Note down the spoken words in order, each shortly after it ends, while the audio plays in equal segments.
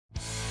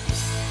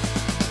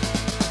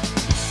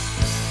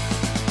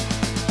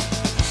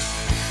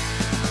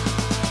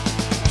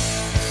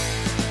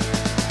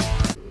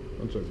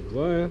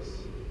ass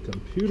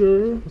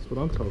computer. That's what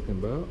I'm talking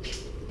about.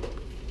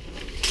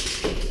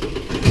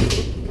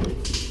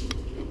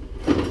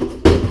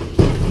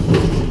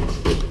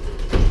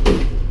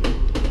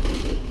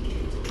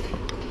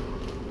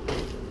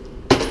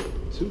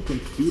 Two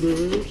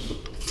computers.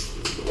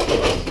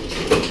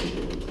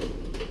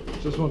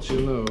 Just want you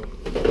to know,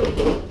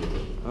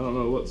 I don't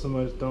know what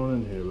somebody's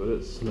throwing in here, but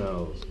it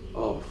smells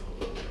awful.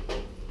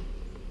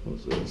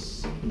 What's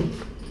this?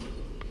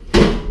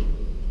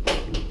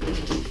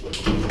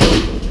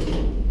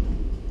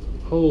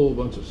 Whole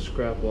bunch of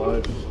scrap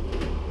life,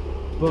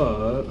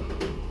 but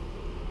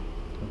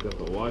I've got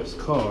the wife's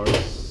car,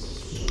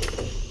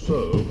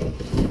 so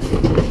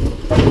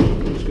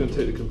I'm just gonna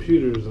take the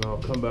computers and I'll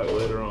come back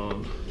later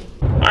on.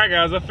 Alright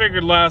guys, I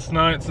figured last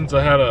night, since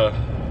I had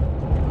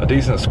a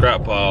decent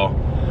scrap pile,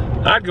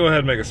 I'd go ahead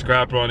and make a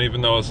scrap run,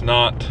 even though it's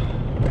not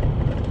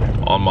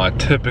on my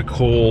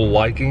typical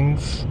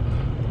likings.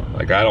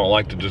 Like, I don't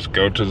like to just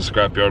go to the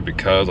scrapyard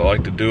because I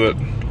like to do it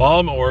while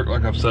I'm at work,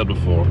 like I've said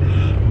before.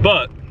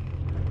 But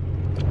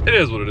it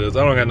is what it is.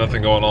 I don't got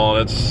nothing going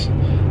on. It's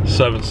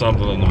 7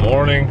 something in the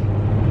morning.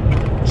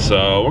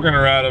 So we're gonna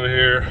ride over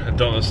here and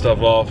dump this stuff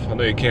off. I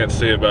know you can't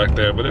see it back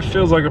there, but it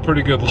feels like a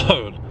pretty good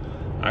load.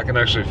 I can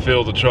actually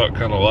feel the truck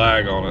kind of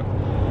lag on it.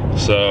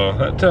 So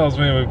that tells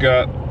me we've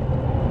got,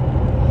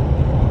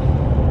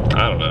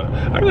 I don't know.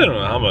 I really don't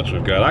know how much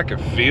we've got. I can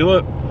feel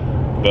it,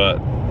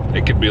 but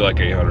it could be like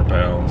 800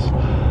 pounds.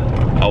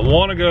 I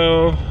wanna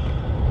go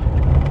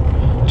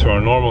to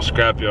our normal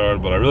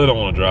scrapyard, but I really don't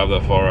wanna drive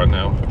that far right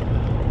now.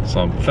 So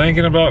I'm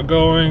thinking about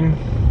going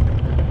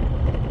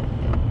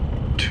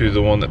to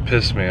the one that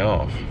pissed me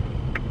off.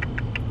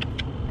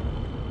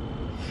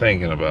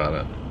 Thinking about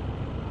it.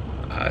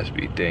 I just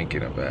be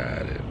thinking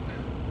about it.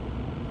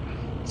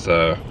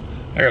 So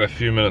I got a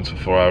few minutes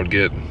before I would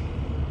get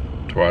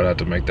to where I'd have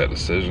to make that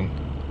decision.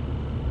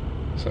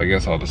 So I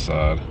guess I'll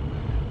decide.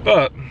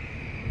 But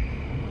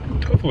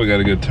hopefully we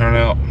got a good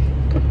turnout.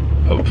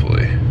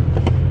 Hopefully.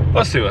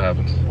 Let's see what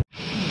happens.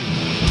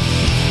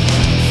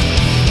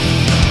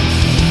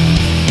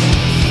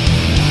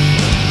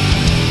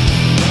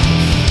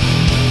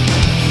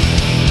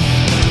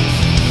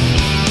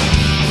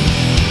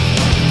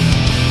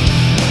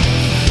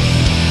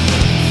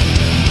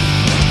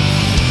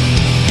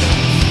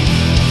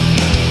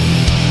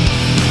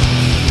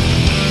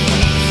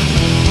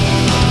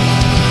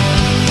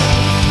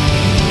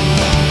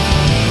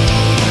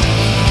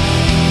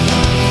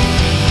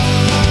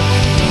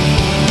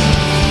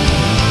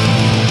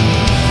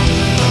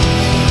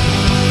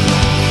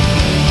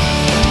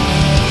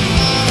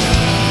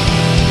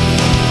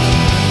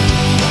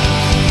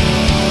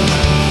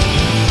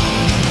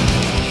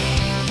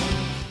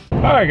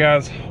 Alright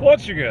guys,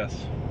 what's your guess?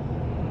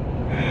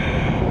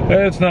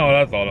 It's not what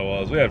I thought it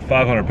was. We had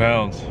 500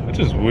 pounds, which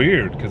is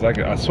weird because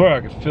I swear I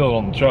could feel it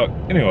on the truck.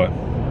 Anyway,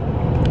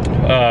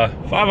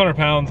 500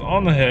 pounds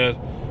on the head,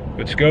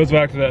 which goes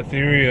back to that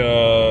theory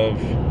of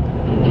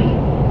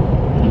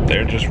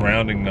they're just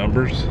rounding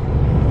numbers.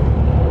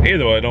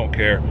 Either way, I don't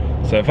care.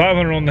 So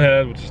 500 on the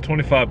head, which is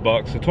 25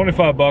 bucks. So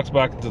 25 bucks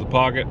back into the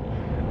pocket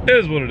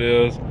is what it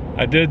is.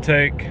 I did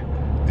take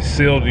the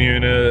sealed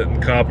unit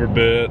and copper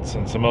bits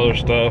and some other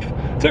stuff.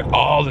 Took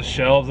all the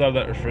shelves out of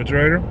that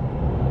refrigerator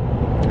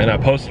and I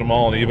posted them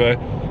all on eBay.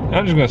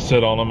 I'm just gonna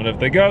sit on them, and if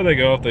they go, they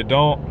go. If they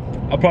don't,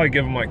 I'll probably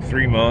give them like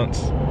 3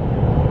 months.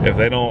 If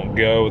they don't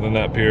go within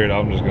that period,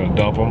 I'm just gonna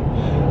dump them.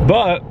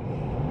 But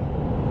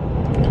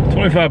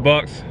 25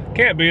 bucks,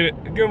 can't beat it.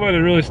 A good way to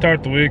really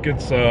start the week.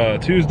 It's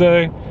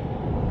Tuesday.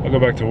 I'll go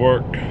back to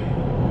work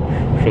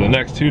for the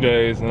next 2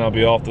 days and I'll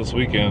be off this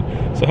weekend.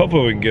 So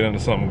hopefully we can get into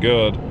something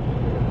good.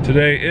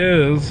 Today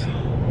is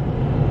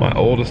my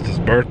oldest's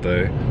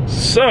birthday,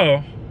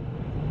 so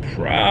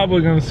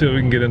probably gonna see what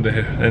we can get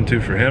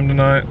into for him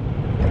tonight.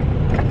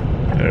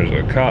 There's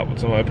a cop with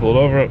somebody pulled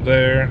over up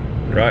there,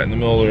 right in the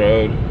middle of the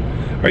road.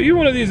 Are you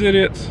one of these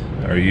idiots?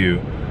 Are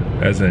you?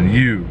 As in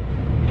you.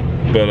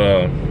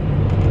 But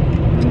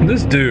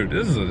this dude,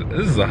 this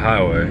is a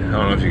highway. I don't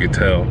know if you could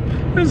tell.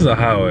 This is a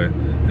highway,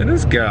 and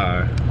this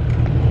guy,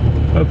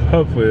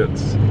 hopefully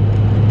it's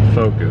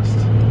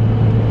focused.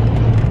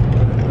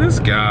 This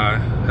guy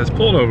has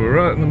pulled over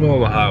right in the middle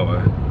of the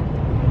highway.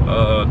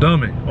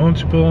 Dummy, why don't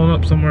you pull on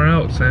up somewhere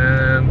else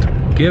and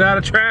get out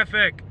of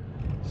traffic?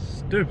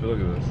 Stupid, look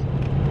at this.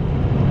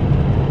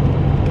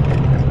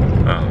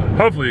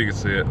 Hopefully you can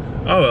see it.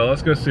 Oh well,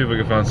 let's go see if we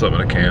can find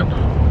something in a can.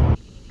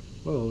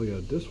 Well, we got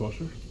a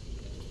dishwasher.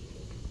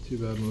 Too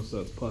bad most of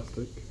that's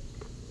plastic.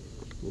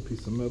 Little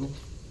piece of metal.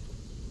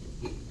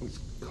 It's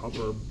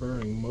copper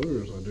bearing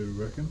motors, I do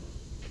reckon.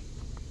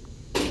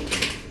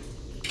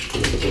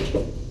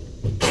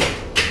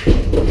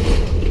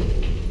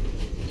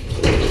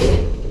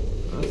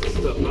 That's the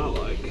stuff I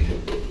like.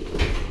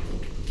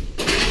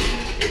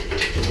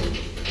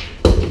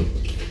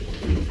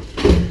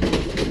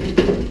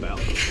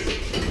 Balance.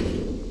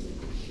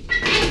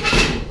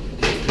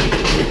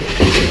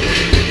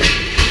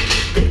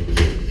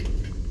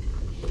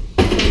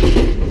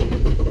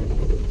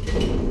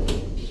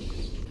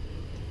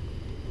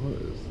 What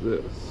is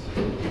this?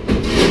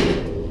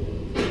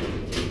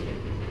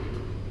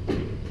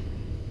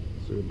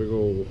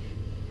 old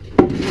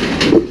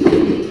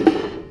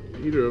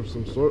heater of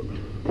some sort.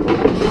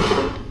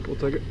 We'll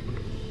take it.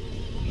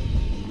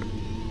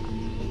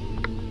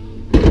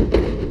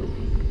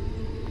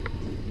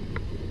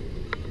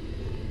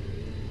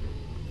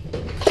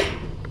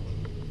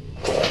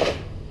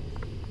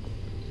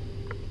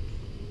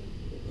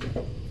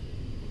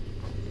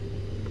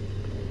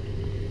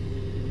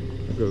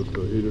 That goes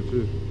to a heater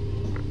too.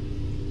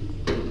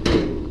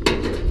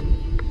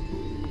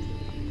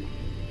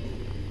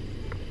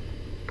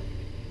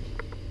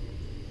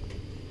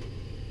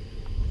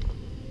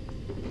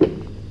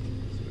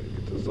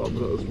 Off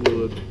those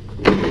wood.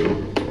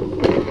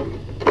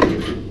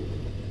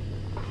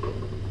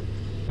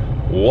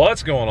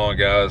 What's going on,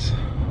 guys?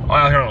 I'm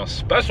out here on a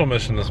special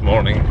mission this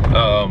morning.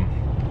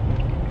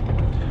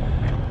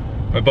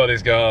 My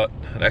buddy's got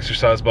an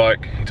exercise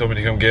bike he told me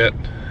to come get,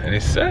 and he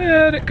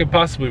said it could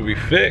possibly be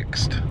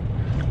fixed.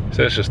 He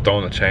said it's just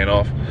throwing the chain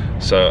off.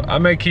 So I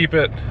may keep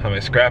it, I may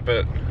scrap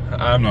it.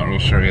 I'm not real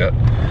sure yet.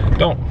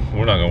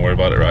 We're not gonna worry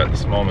about it right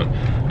this moment.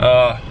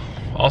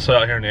 Also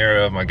out here in the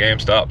area of my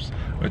GameStops,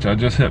 which I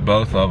just hit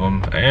both of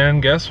them, and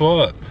guess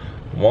what?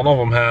 One of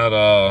them had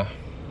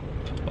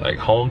like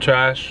home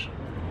trash,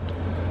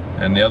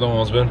 and the other one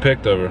was been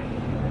picked over.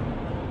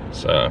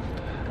 So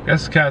I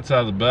guess the cat's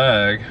out of the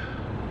bag.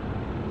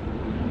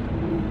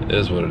 It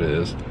is what it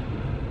is.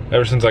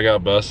 Ever since I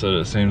got busted,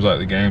 it seems like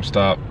the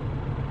GameStop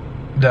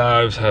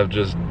dives have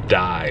just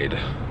died,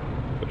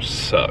 which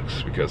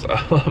sucks because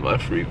I love my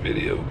free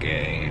video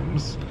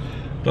games.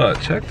 But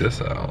check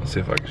this out. Let's see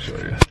if I can show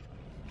you.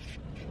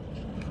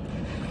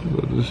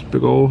 This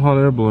big old hot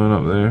air balloon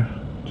up there,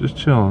 just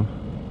chilling.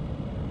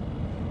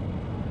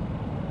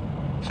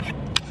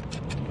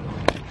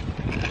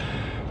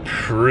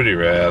 Pretty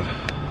rad.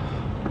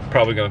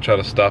 Probably gonna try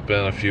to stop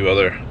in a few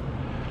other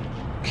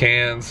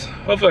cans.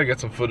 Hopefully I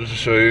get some footage to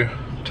show you.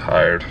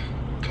 Tired.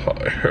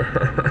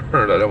 I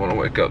don't want to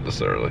wake up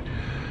this early.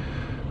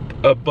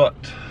 But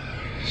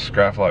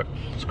scrap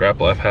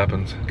life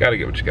happens. Gotta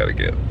get what you gotta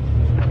get.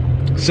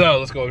 So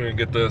let's go over here and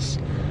get this.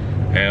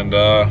 And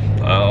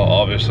I'll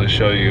obviously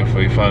show you if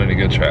we find any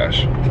good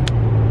trash.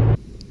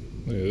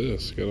 Look at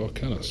this, got all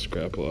kind of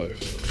scrap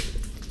life.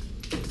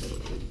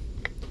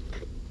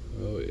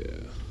 Oh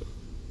yeah.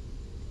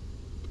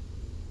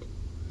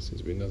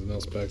 Seems to be nothing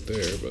else back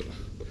there, but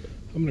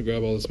I'm gonna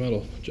grab all this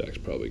metal. Jack's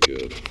probably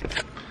good.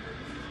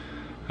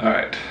 All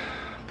right,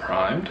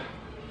 primed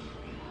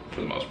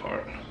for the most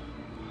part.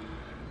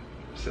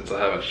 Since I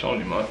haven't shown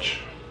you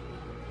much,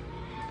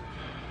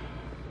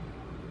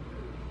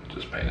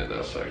 just painted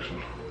that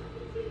section.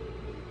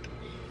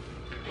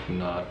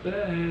 Not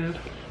bad.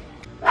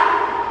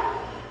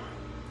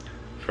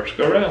 First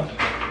go around.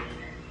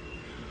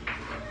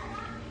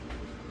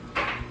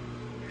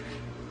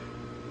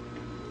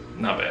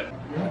 Not bad.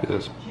 Look at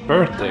this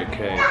birthday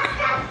cake.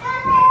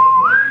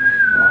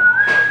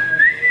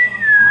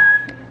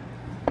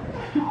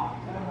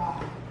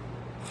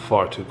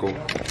 Far too cool.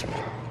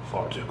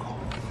 Far too cool.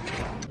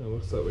 It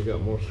looks like we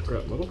got more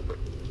scrap metal.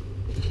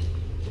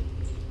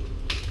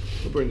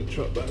 We'll bring the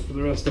truck back for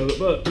the rest of it,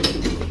 but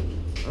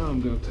I'm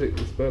gonna take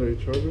this battery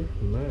charger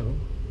now.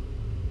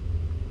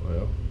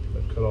 Well,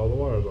 they've cut all the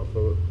wires off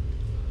of it.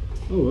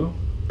 Oh well,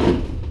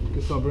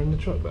 guess I'll bring the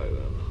truck back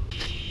then.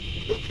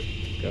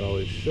 Got all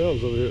these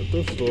shelves over here at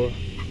this store.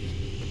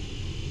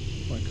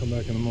 Might come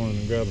back in the morning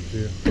and grab a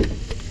few.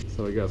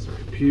 So we got some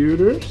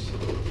computers.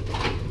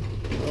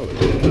 Oh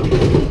yeah.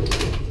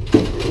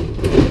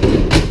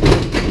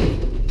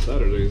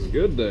 Saturday's a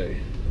good day.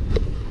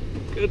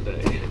 Good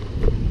day.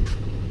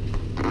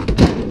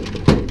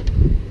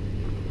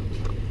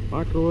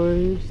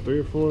 Microwaves, 3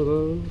 or 4 of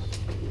those.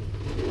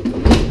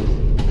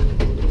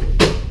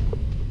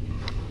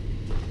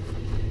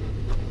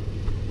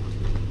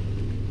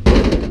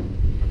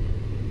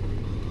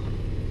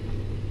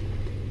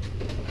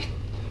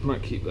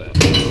 Might keep that.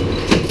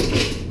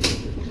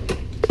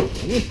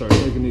 I'm gonna start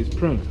making these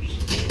printers.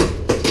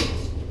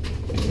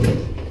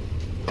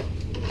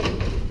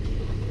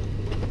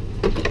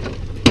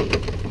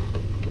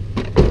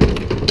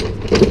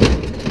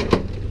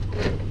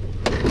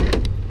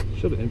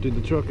 Should have emptied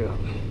the truck out.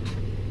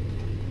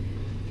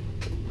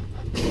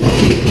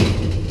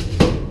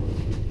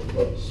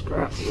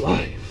 Scrap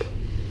life.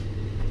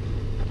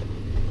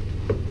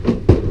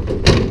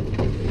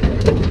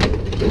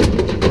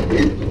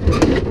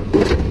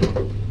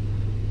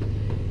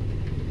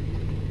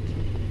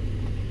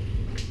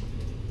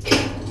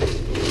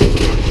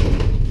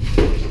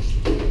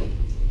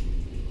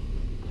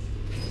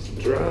 Some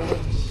drives.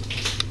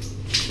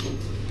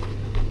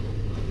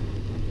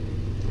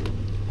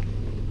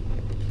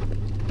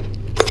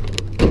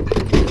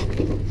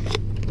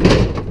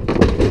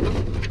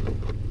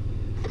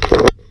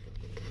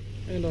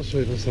 And I'll show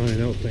you if something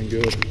else ain't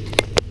good.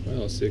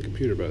 Well, I see a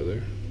computer back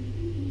there.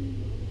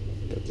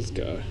 Got this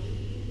guy.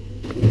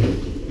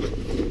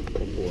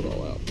 We'll pull it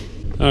all out.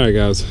 Alright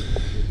guys,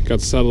 got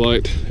the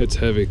satellite. It's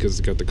heavy because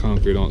it's got the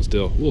concrete on it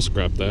still. We'll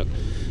scrap that.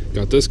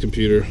 Got this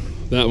computer.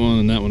 That one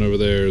and that one over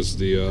there is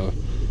the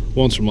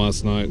ones from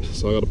last night,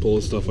 so I got to pull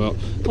this stuff out.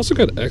 Also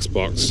got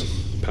Xbox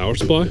power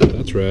supply.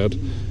 That's rad.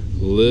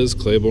 Liz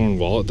Claiborne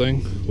wallet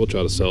thing. We'll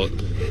try to sell it.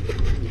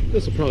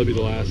 This will probably be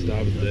the last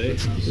dive of the day.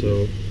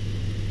 So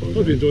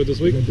hope you enjoyed this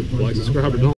week. Like, subscribe, or don't.